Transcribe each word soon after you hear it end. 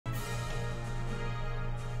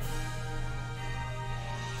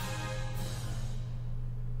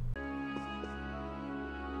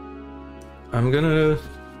I'm gonna go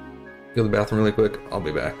to the bathroom really quick. I'll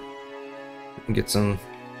be back. And get some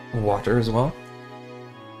water as well.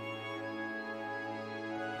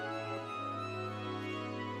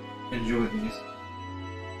 Enjoy these.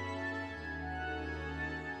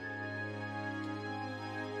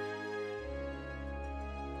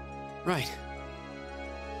 Right.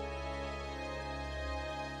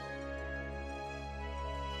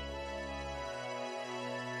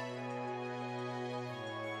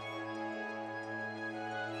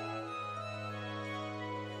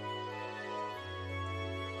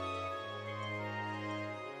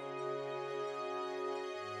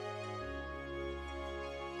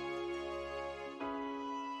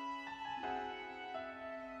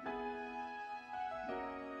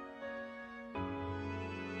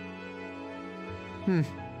 Hmm.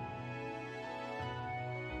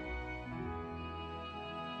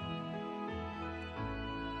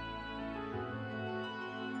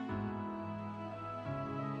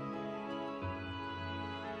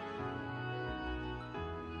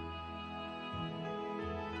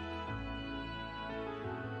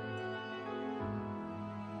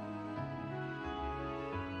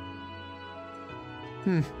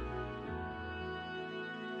 Hmm.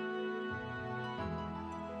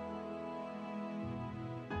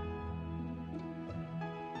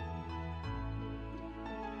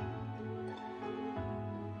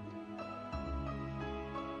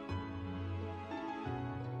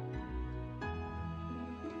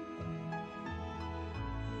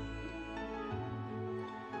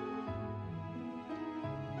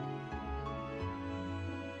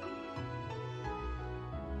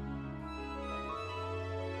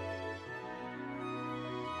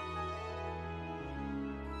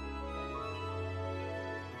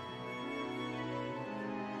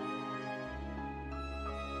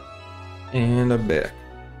 And I'm back.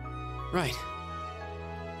 Right.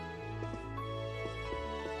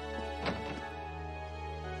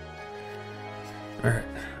 Alright.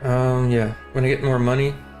 Yeah. When I get more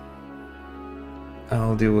money,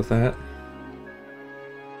 I'll deal with that.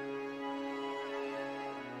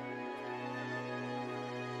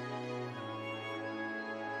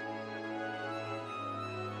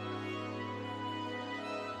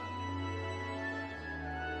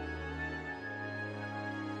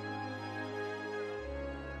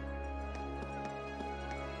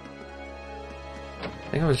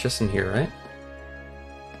 I think I was just in here, right?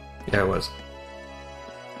 Yeah, I was.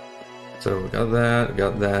 So we got that, we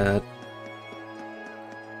got that.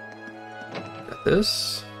 Got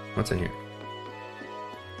this. What's in here?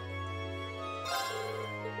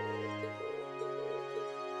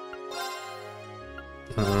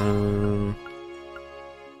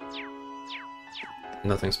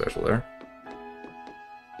 Nothing special there.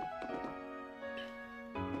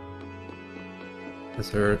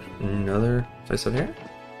 Is there another place up here?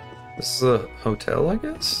 This is a hotel, I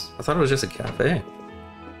guess? I thought it was just a cafe.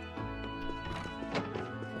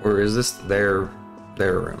 Or is this their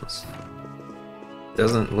rooms?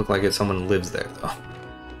 Doesn't look like someone lives there, though.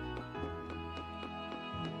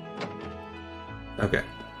 Okay.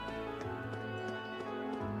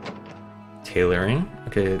 Tailoring.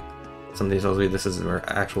 Okay, somebody tells me this is where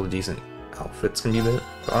actual decent outfits can be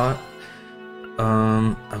bought.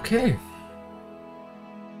 Okay.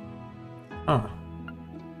 Huh.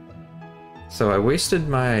 So I wasted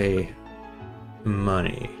my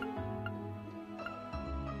money.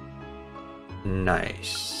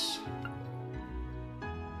 Nice.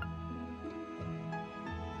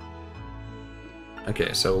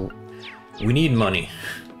 Okay, so we need money.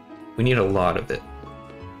 We need a lot of it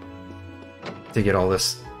to get all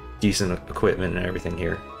this decent equipment and everything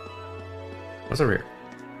here. What's over here?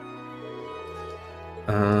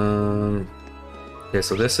 Okay,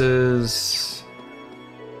 so this is...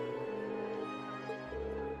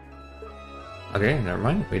 Okay, never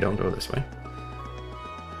mind. We don't go this way.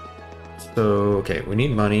 So, okay, we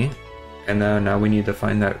need money. And now we need to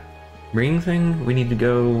find that ring thing. We need to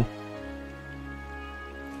go...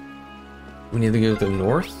 We need to go to the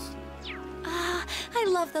north? Ah, I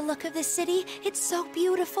love the look of this city. It's so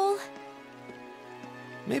beautiful.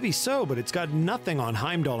 Maybe so, but it's got nothing on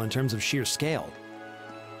Heimdall in terms of sheer scale.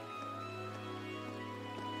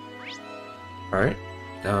 Alright.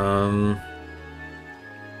 I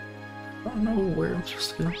don't know where I'm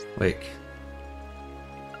supposed to go. Like...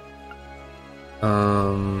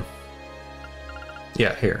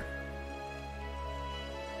 Yeah, here.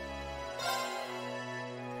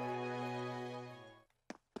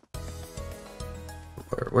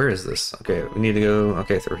 Where is this? Okay, we need to go,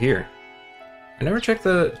 okay, through here. I never checked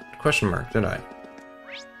the question mark, did I?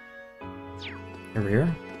 Over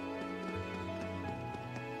here?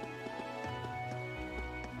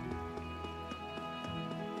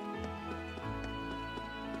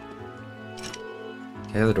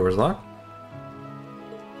 Okay, the door's locked.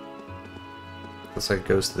 Looks like it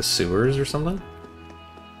goes to the sewers or something.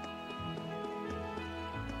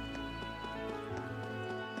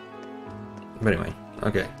 But anyway,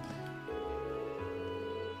 okay.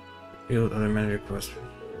 Field other magic quest.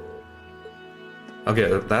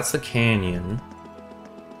 Okay, that's the canyon.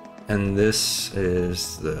 And this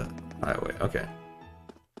is the highway. Okay.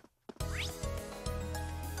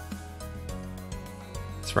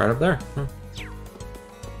 It's right up there. Hmm.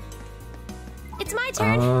 It's my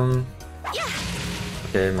turn. Yeah.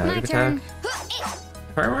 Okay, magic My attack. turn.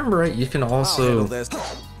 If I remember right, you can also. Here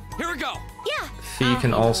we go. Yeah. Fee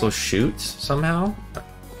can also shoot somehow.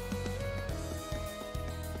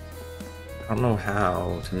 I don't know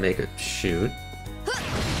how to make it shoot.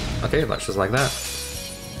 Okay, let's just like that.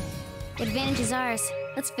 Advantage is ours.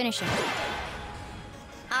 Let's finish it.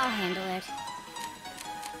 I'll handle it.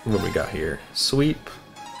 What do we got here? Sweep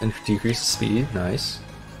and decrease speed. Nice.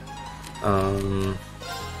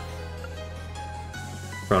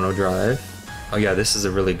 Chrono Drive. Oh yeah, this is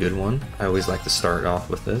a really good one. I always like to start off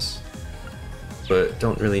with this, but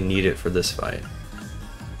don't really need it for this fight.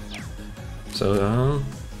 So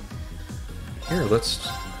here, let's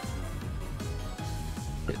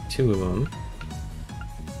get 2 of them.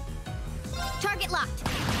 Target locked.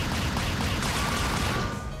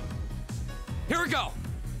 Here we go.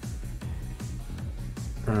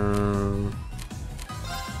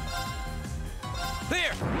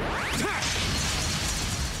 There.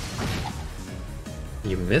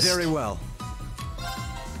 You missed. Very well.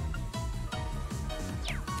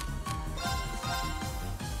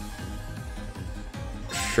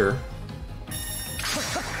 Sure.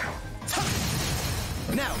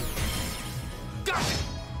 Now.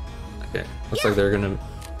 Okay, looks like they're gonna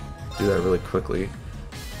do that really quickly.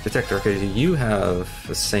 Detector, okay, you have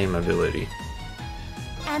the same ability,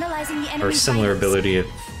 Analyzing the or enemy's similar vitals. ability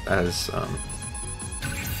as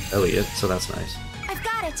Elliot, so that's nice. I've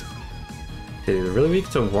got it. Okay, they're really weak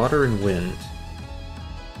to water and wind.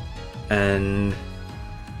 And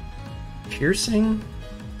piercing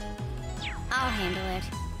I'll handle it.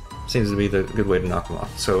 seems to be the good way to knock them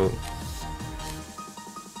off, so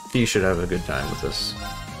you should have a good time with this.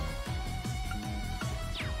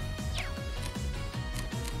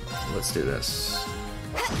 Let's do this.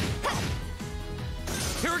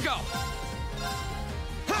 Here we go.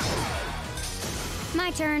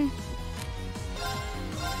 My turn.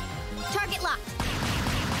 Target locked.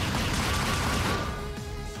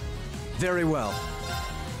 Very well.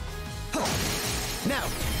 Now.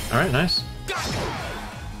 Alright, nice.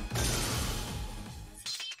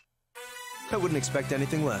 I wouldn't expect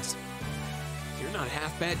anything less. You're not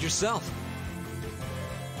half bad yourself.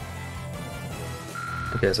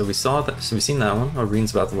 Okay, so we saw that. So we've seen that one. Oh,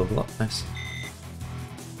 Green's about to level up. Nice.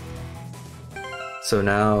 So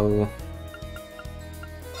now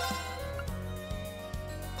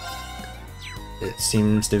it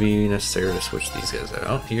seems to be necessary to switch these guys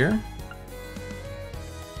out here.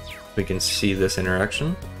 We can see this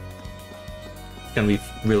interaction. It's gonna be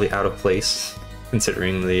really out of place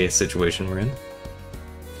considering the situation we're in.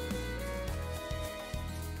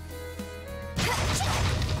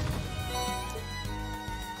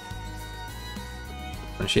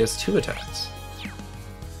 And she has 2 attacks.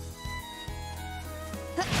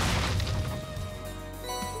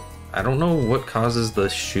 I don't know what causes the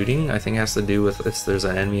shooting. I think it has to do with if there's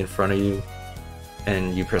an enemy in front of you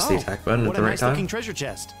and you press the attack button at what the a right nice time. looking treasure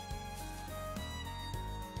chest.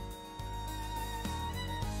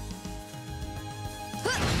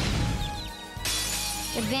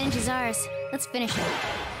 Advantage is ours. Let's finish it.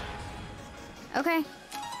 Okay.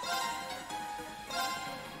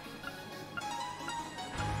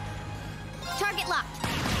 Target locked.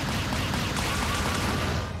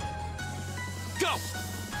 Go.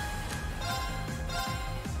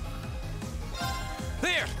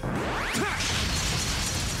 There.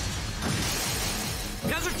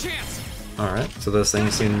 Now's our chance. Alright, so those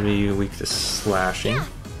things seem to be weak to slashing. Yeah.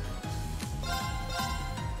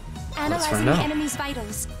 Analyzing find the out. enemy's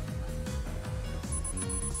vitals.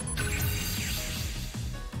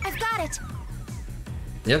 I've got it.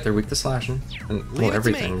 Yeah, they're weak to slashing. And, Leave it well, to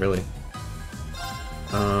everything, me. really.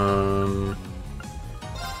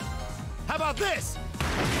 How about this?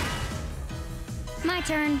 My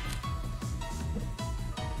turn.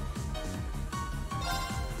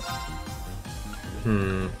 I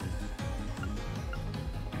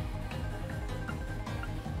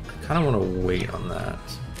kind of want to wait on that.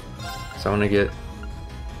 So I want to get...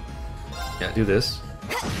 Yeah, do this.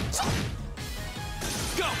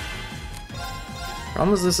 Go.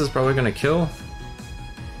 Problem is this is probably going to kill.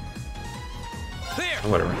 There.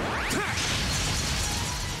 Whatever.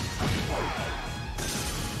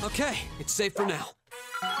 Okay, it's safe for now.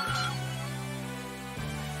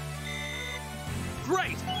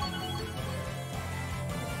 Great!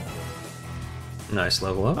 Nice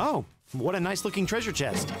level up. Oh, what a nice looking treasure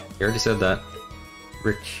chest. You already said that.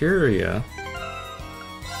 Ricuria.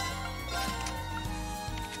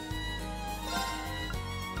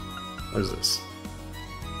 What is this?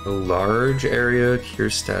 A large area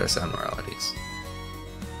cures status abnormalities.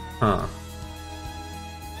 Huh.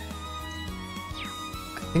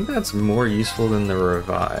 I think that's more useful than the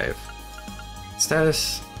revive.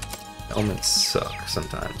 Status elements suck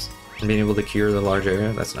sometimes. And being able to cure the large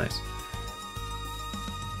area, that's nice.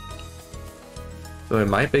 So it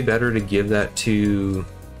might be better to give that to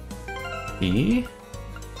E,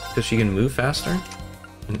 because she can move faster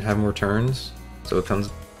and have more turns, so it comes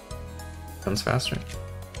faster.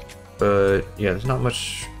 But yeah, there's not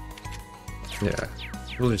much. Yeah,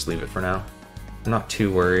 we'll just leave it for now. I'm not too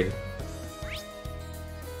worried.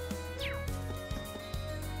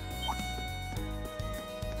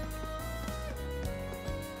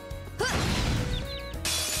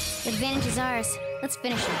 The advantage is ours. Let's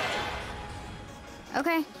finish it.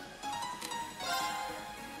 Okay.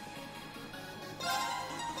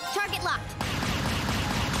 Target locked.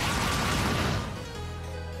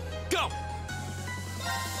 Go!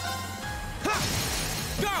 Ha!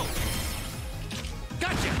 Go!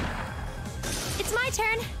 Gotcha! It's my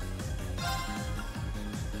turn.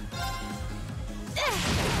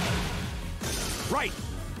 Right.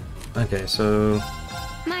 Okay, so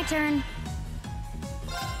My turn.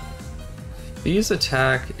 B's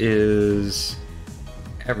attack is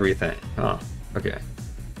everything. Oh, okay.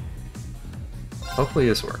 Hopefully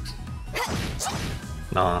this works.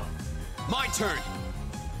 Nah. My turn!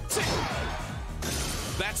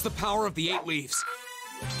 That's the power of the 8 leaves.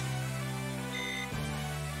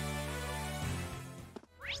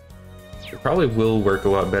 It probably will work a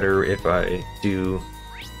lot better if I do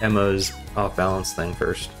Emma's off balance thing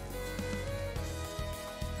first.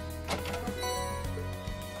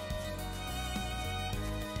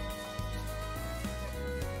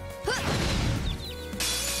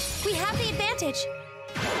 We have the advantage.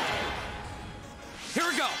 Here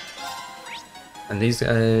we go! And these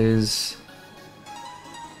guys...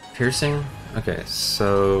 Piercing? Okay,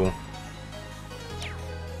 so...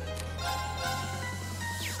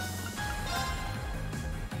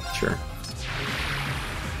 Sure.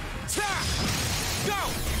 Ta! Go!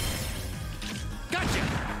 Gotcha!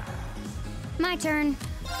 My turn.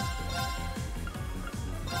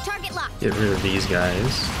 Target locked. Get rid of these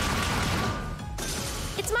guys.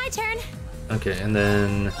 It's my turn. Okay, and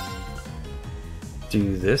then...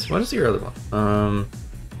 Do this. What is your other one?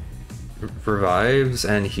 Revives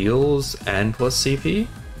and heals and plus CP?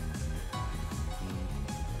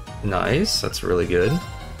 Nice, that's really good.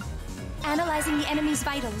 Analyzing the enemy's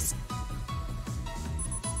vitals.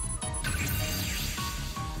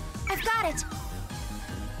 I've got it.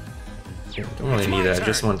 Yeah, don't really need that, I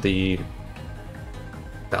just want the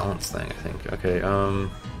balance thing, I think. Okay,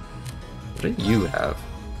 what do you have?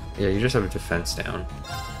 Yeah, you just have a defense down.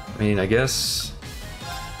 I mean, I guess...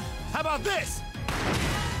 How about this?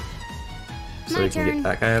 So My you can turn. get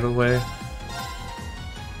that guy out of the way.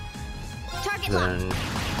 Target Then... locked.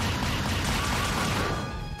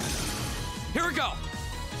 Here we go!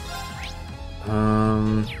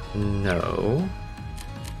 No.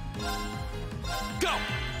 Go!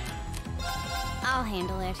 I'll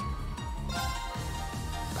handle it.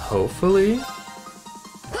 Hopefully?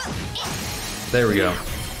 There we go.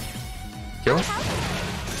 Kill?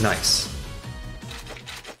 Nice.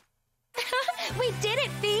 We did it,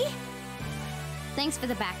 Fee! Thanks for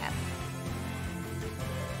the backup.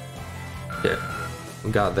 Okay.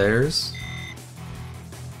 We got theirs.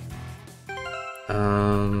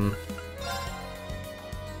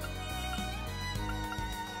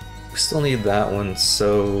 We still need that one,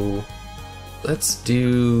 so let's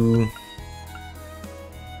do...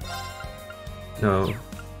 No,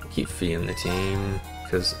 keep Fee in the team,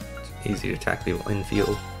 because it's easy to attack people in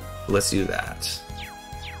field. Let's do that.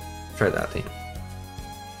 Try that theme.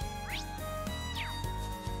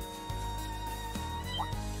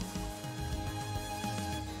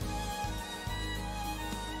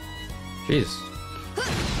 Jeez.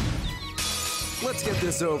 Let's get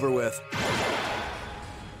this over with.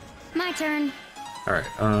 My turn. Alright,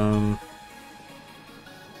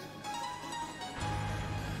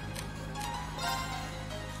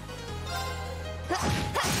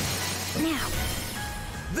 Now.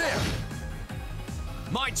 There!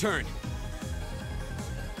 My turn!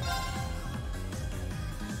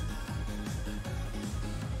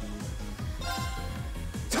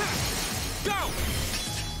 Go!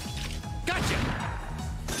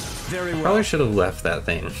 Very well. Probably should have left that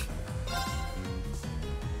thing.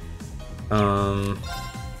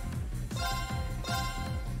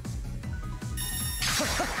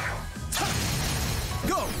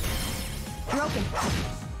 Go! Broken.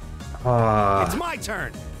 Ah, It's my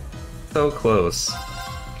turn. so close.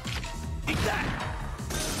 Eat that.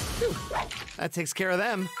 Phew. That takes care of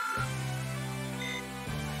them.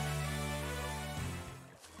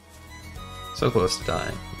 So close to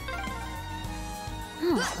dying.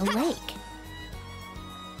 Oh, a lake.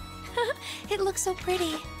 It looks so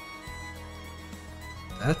pretty.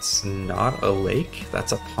 That's not a lake,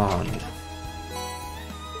 that's a pond.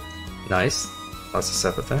 Nice. Lots of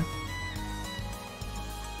stuff up there.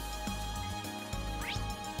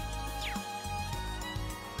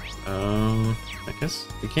 I guess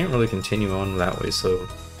we can't really continue on that way, so...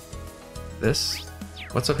 This?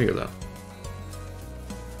 What's up here, though?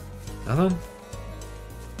 Nothing?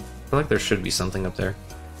 I feel like there should be something up there.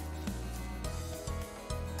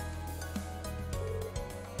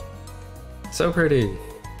 So pretty!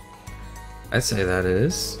 I'd say that it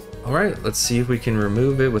is. Alright, let's see if we can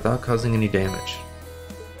remove it without causing any damage.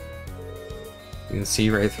 You can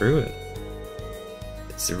see right through it.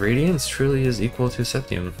 Its radiance truly is equal to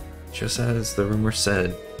Septium, just as the rumor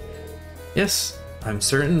said. Yes, I'm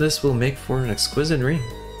certain this will make for an exquisite ring.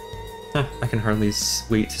 Huh, I can hardly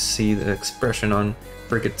wait to see the expression on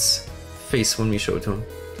Brigit's face when we show it to him.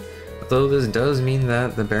 Although this does mean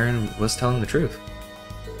that the Baron was telling the truth.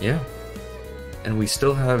 Yeah. And we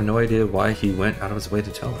still have no idea why he went out of his way to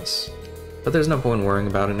tell us. But there's no point worrying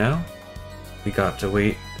about it now. We got to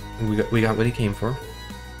wait. We got what he came for.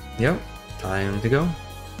 Yep, time to go.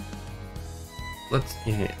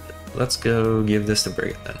 Let's go give this to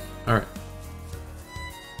Brigit then. Alright.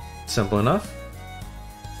 Simple enough.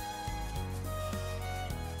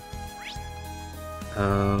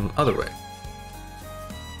 Other way.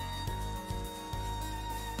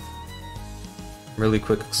 Really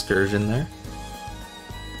quick excursion there.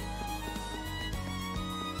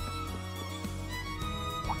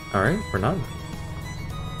 Alright, we're not.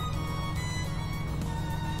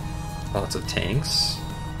 Lots of tanks.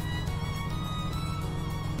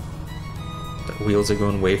 The wheels are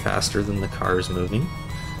going way faster than the car is moving.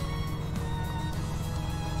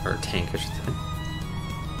 Or tank, I should say.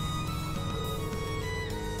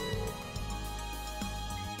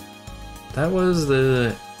 That was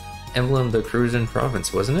the emblem of the Cruisin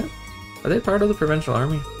province, wasn't it? Are they part of the Provincial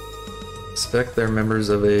Army? Expect they're members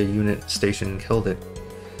of a unit stationed in Keldit.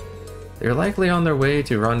 They're likely on their way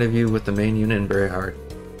to rendezvous with the main unit in Brehard.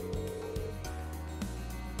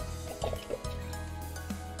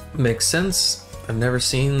 Makes sense. I've never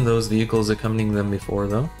seen those vehicles accompanying them before,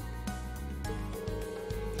 though.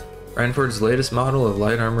 Ranford's latest model of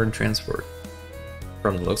light armored transport.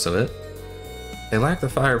 From the looks of it. They lack the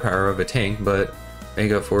firepower of a tank, but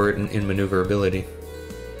make up for it in maneuverability.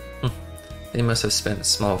 They must have spent a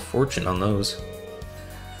small fortune on those.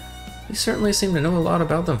 You certainly seem to know a lot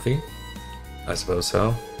about them, Fee. I suppose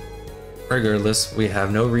so. Regardless, we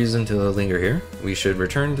have no reason to linger here. We should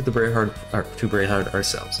return to the Brehard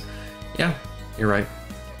ourselves. Yeah, you're right.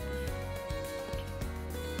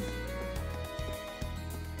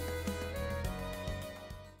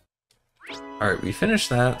 Alright, we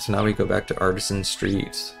finished that, so now we go back to Artisan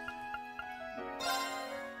Street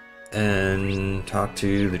and talk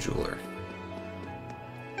to the jeweler.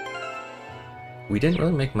 We didn't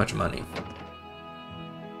really make much money.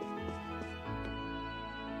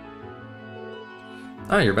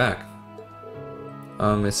 Ah, you're back.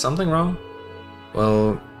 Is something wrong?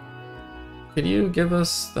 Well, could you give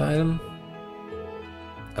us the item?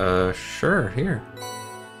 Sure, here.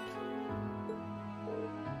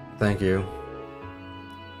 Thank you.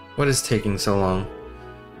 What is taking so long?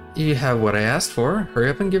 You have what I asked for. Hurry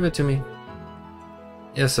up and give it to me.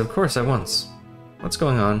 Yes, of course, at once. What's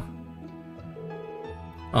going on?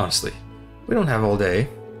 Honestly, we don't have all day.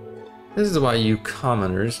 This is why you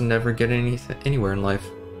commoners never get anywhere in life.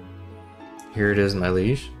 Here it is, my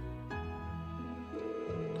liege.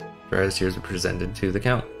 Prize tiers are presented to the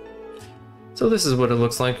Count. So this is what it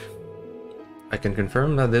looks like. I can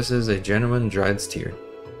confirm that this is a genuine Dryad's tier.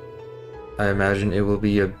 I imagine it will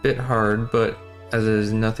be a bit hard, but as it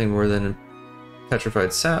is nothing more than a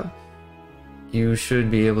petrified sap, you should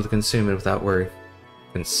be able to consume it without worry.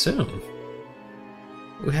 Consume?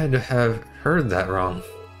 We had to have heard that wrong.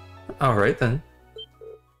 Alright then.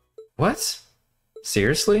 What?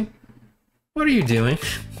 Seriously? What are you doing?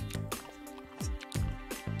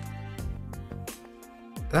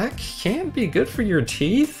 That can't be good for your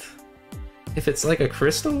teeth? If it's like a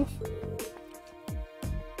crystal?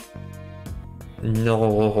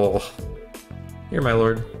 No. Here, my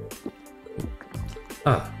lord.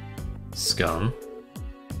 Ah, scum.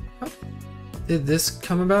 How did this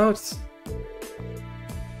come about?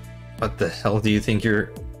 What the hell do you think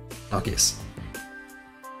you're... Obvious.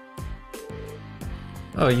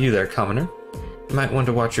 Oh, you there, commoner. You might want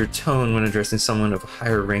to watch your tone when addressing someone of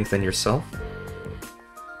higher rank than yourself.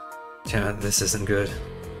 Damn it, this isn't good.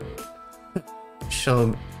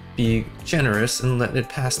 Shall be generous and let it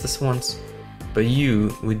pass this once, but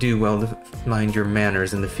you would do well to mind your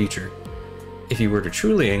manners in the future. If you were to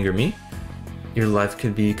truly anger me, your life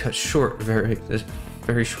could be cut short,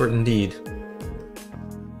 very short indeed.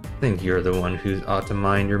 I think you're the one who ought to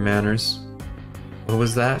mind your manners. What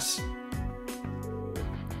was that?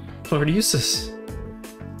 Lord Eustace,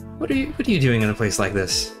 what are you doing in a place like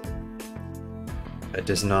this? That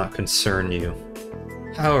does not concern you.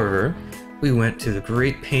 However, we went to the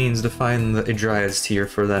great pains to find the Dryad's Tear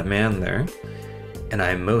for that man there, and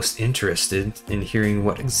I am most interested in hearing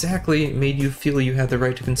what exactly made you feel you had the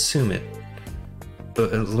right to consume it.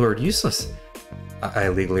 But Lord Eustace, I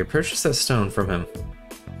legally purchased that stone from him.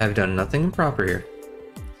 I've done nothing improper here.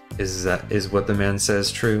 Is what the man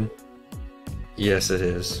says true? Yes, it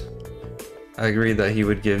is. I agreed that he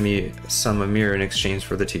would give me some Amir in exchange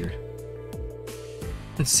for the tear.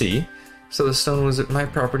 And see, so the stone was my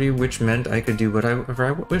property, which meant I could do whatever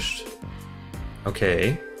I wished.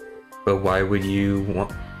 Okay, but why would you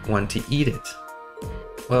want to eat it?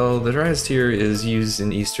 Well, the Dryad's Tear is used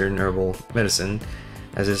in Eastern herbal medicine,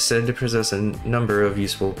 as it is said to possess a number of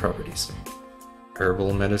useful properties.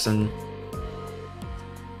 Herbal medicine.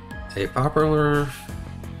 A popular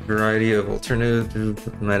variety of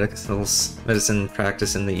alternative medicine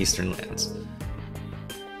practice in the Eastern lands.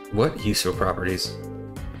 What useful properties?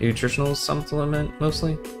 Nutritional supplement,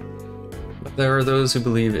 mostly? But there are those who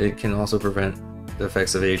believe it can also prevent the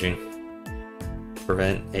effects of aging.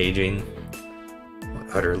 Prevent aging?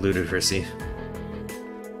 What utter ludicrousy.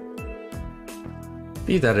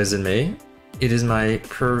 Be that as it may, it is my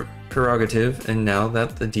prerogative, and now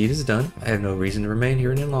that the deed is done, I have no reason to remain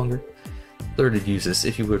here any longer. Lord Eustace,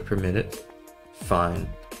 if you would permit it. Fine.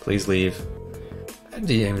 Please leave. I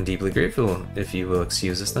am deeply grateful, if you will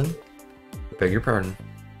excuse us then. Beg your pardon.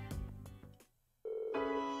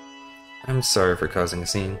 I'm sorry for causing a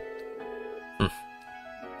scene.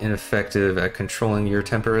 Ineffective at controlling your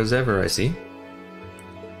temper as ever, I see.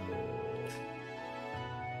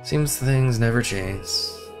 Seems things never change.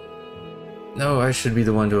 No, I should be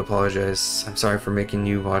the one to apologize. I'm sorry for making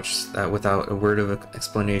you watch that without a word of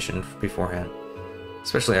explanation beforehand.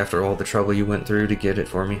 Especially after all the trouble you went through to get it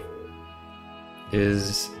for me.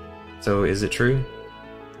 Is it true?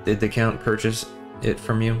 Did the Count purchase it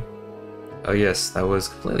from you? Oh yes, that was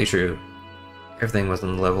completely true. Everything was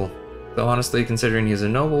on the level. Though honestly, considering he's a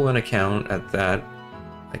noble and a count at that,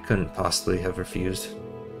 I couldn't possibly have refused.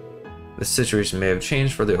 The situation may have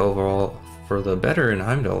changed for the better in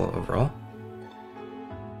Heimdall overall.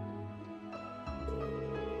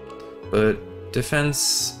 But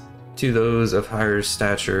defense to those of higher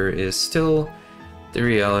stature is still the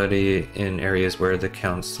reality in areas where the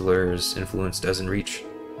Chancellor's influence doesn't reach.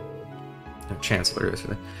 Chancellor,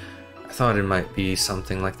 I thought it might be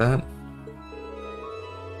something like that.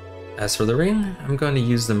 As for the ring, I'm going to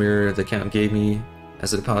use the mirror the Count gave me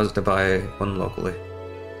as a deposit to buy one locally.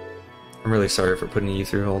 I'm really sorry for putting you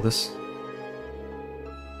through all this.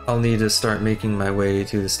 I'll need to start making my way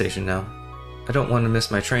to the station now. I don't want to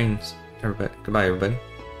miss my trains. Goodbye, everybody.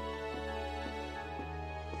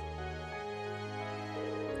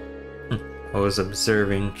 I was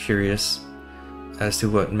observing, curious as to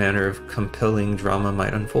what manner of compelling drama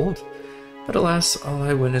might unfold, but alas, all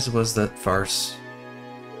I witnessed was that farce.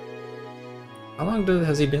 How long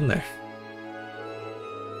has he been there?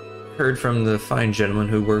 Heard from the fine gentleman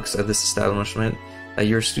who works at this establishment that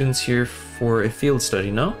your student's here for a field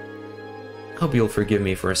study, no? Hope you'll forgive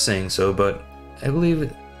me for saying so, but I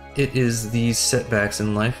believe it is these setbacks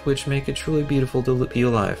in life which make it truly beautiful to be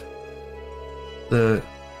alive. The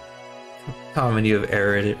comedy of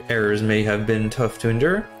errors may have been tough to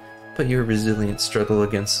endure, but your resilient struggle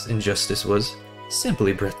against injustice was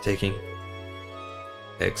simply breathtaking.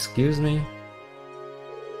 Excuse me?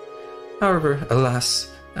 However,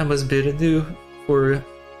 alas, I must bid adieu, for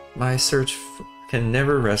my search can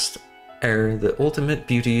never rest ere the ultimate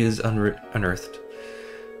beauty is unearthed.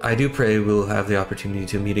 I do pray we'll have the opportunity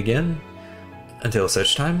to meet again. Until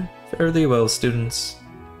such time, fare thee well, students.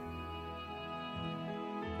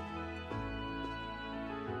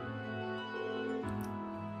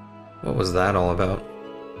 What was that all about?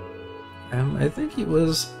 I think he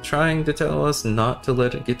was trying to tell us not to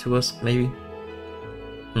let it get to us, maybe?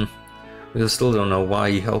 We still don't know why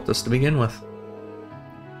he helped us to begin with.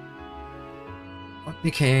 What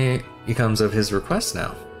becomes of his request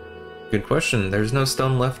now? Good question. There's no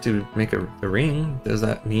stone left to make a ring. Does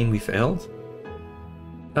that mean we failed?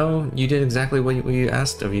 Oh, you did exactly what we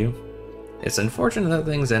asked of you. It's unfortunate that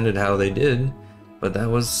things ended how they did, but that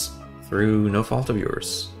was through no fault of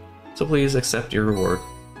yours. So please accept your reward.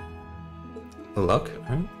 Luck,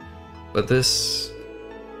 right? But this...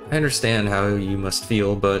 I understand how you must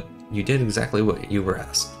feel, but you did exactly what you were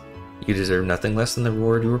asked. You deserve nothing less than the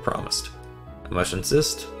reward you were promised. I must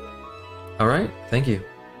insist. Alright, thank you.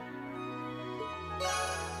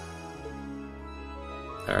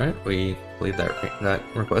 Alright, we believe that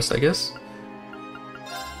request, I guess.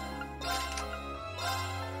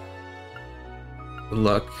 Good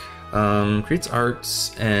luck. Creates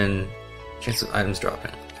arts and chance of items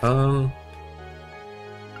dropping.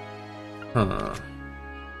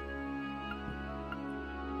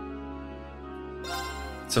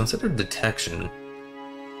 So instead of detection,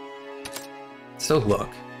 still luck.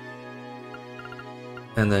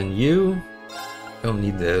 And then you don't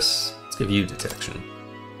need this. Let's give you detection.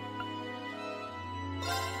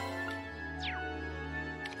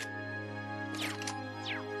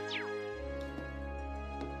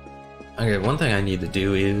 Okay, one thing I need to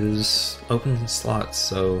do is open slots,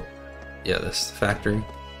 so yeah, this factory.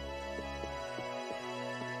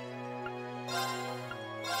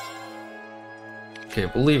 Okay,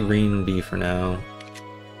 we'll leave green be for now.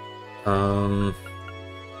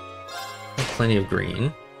 Plenty of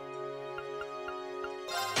green.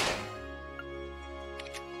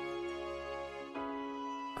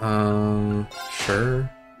 Sure.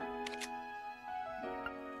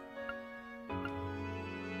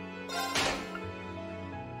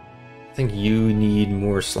 I think you need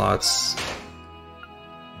more slots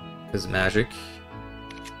because magic.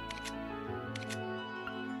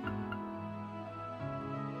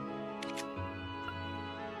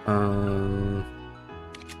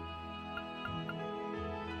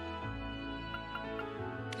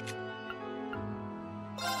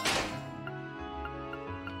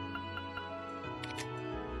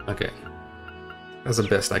 Okay. That's the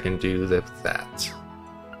best I can do with that.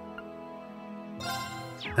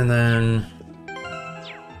 And then,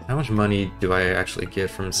 how much money do I actually get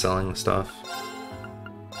from selling stuff?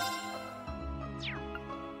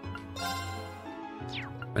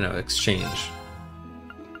 Oh no, exchange.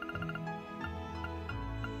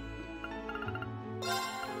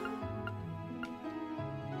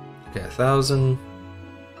 Okay, 1,000.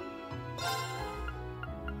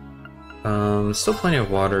 Still plenty of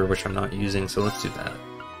water, which I'm not using, so let's do that.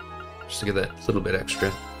 Just to get that little bit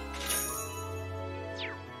extra.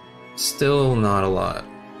 Still not a lot.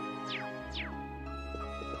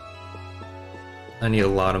 I need a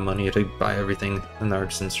lot of money to buy everything in the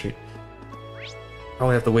Artisan Street.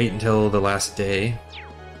 Probably have to wait until the last day,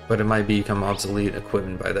 but it might become obsolete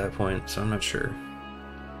equipment by that point, so I'm not sure.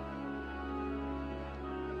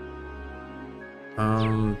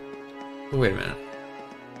 Wait a minute.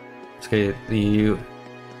 Okay, the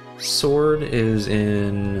sword is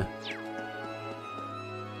in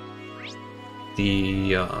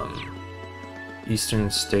the Eastern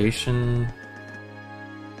Station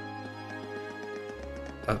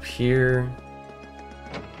up here.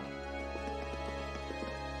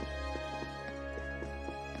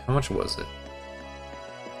 How much was it?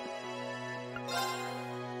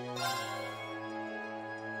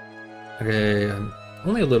 Okay, I'm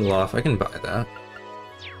only a little off. I can buy that.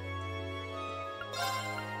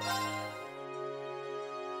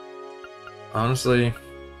 Honestly,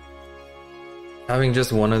 having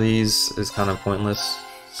just one of these is kind of pointless,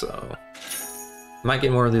 so might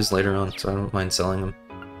get more of these later on, so I don't mind selling them.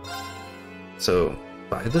 So,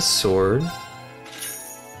 buy the sword.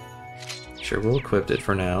 Sure, we'll equip it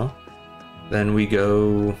for now. Then we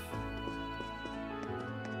go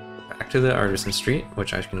back to the Artisan Street,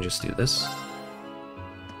 which I can just do this.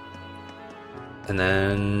 And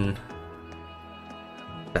then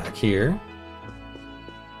back here.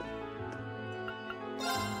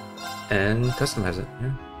 And customize it,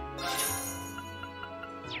 yeah.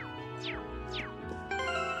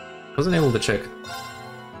 Wasn't able to check.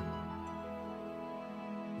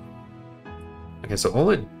 Okay, so all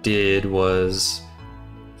it did was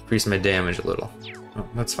increase my damage a little. Oh,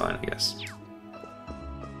 that's fine, I guess.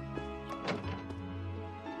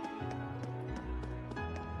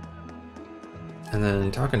 And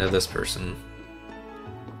then talking to this person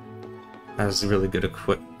has really good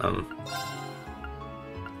clothing.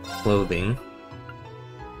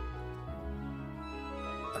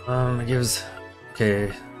 It gives,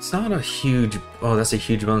 okay, it's not a huge, oh, that's a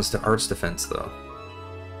huge bonus to arts defense though.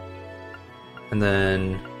 And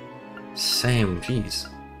then, same, geez.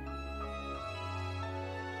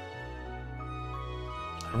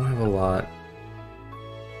 lot.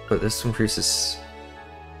 But this increases...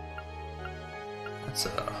 That's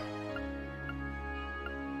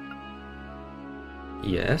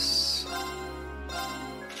yes.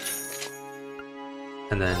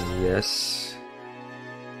 And then yes.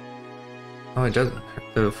 Oh, it doesn't.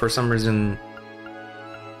 For some reason,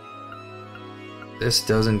 this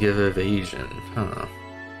doesn't give evasion, huh?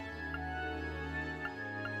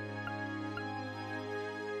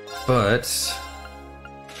 But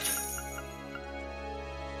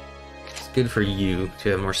it's good for you to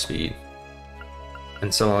have more speed.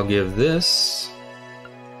 And so I'll give this...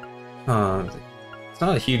 it's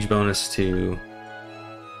not a huge bonus to...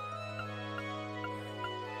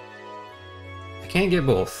 I can't get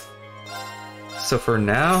both. So for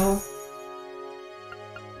now...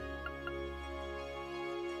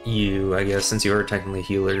 You, I guess, since you are technically a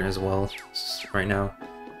healer as well, right now.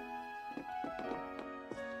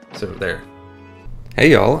 So there.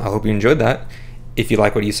 Hey y'all, I hope you enjoyed that. If you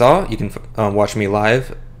like what you saw, you can watch me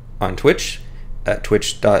live on Twitch at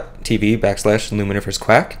twitch.tv/Luminiferous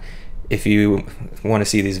Quack. If you want to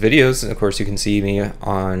see these videos, of course, you can see me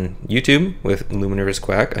on YouTube with Luminiferous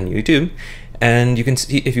Quack on YouTube. And you can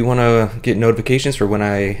see, if you want to get notifications for when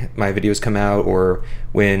my videos come out or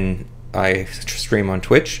when I stream on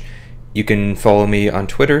Twitch, you can follow me on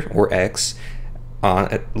Twitter or X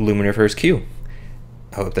at LuminiferousQ.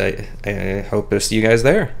 I hope to see you guys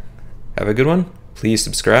there. Have a good one. Please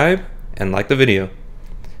subscribe and like the video.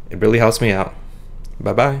 It really helps me out.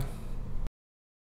 Bye bye.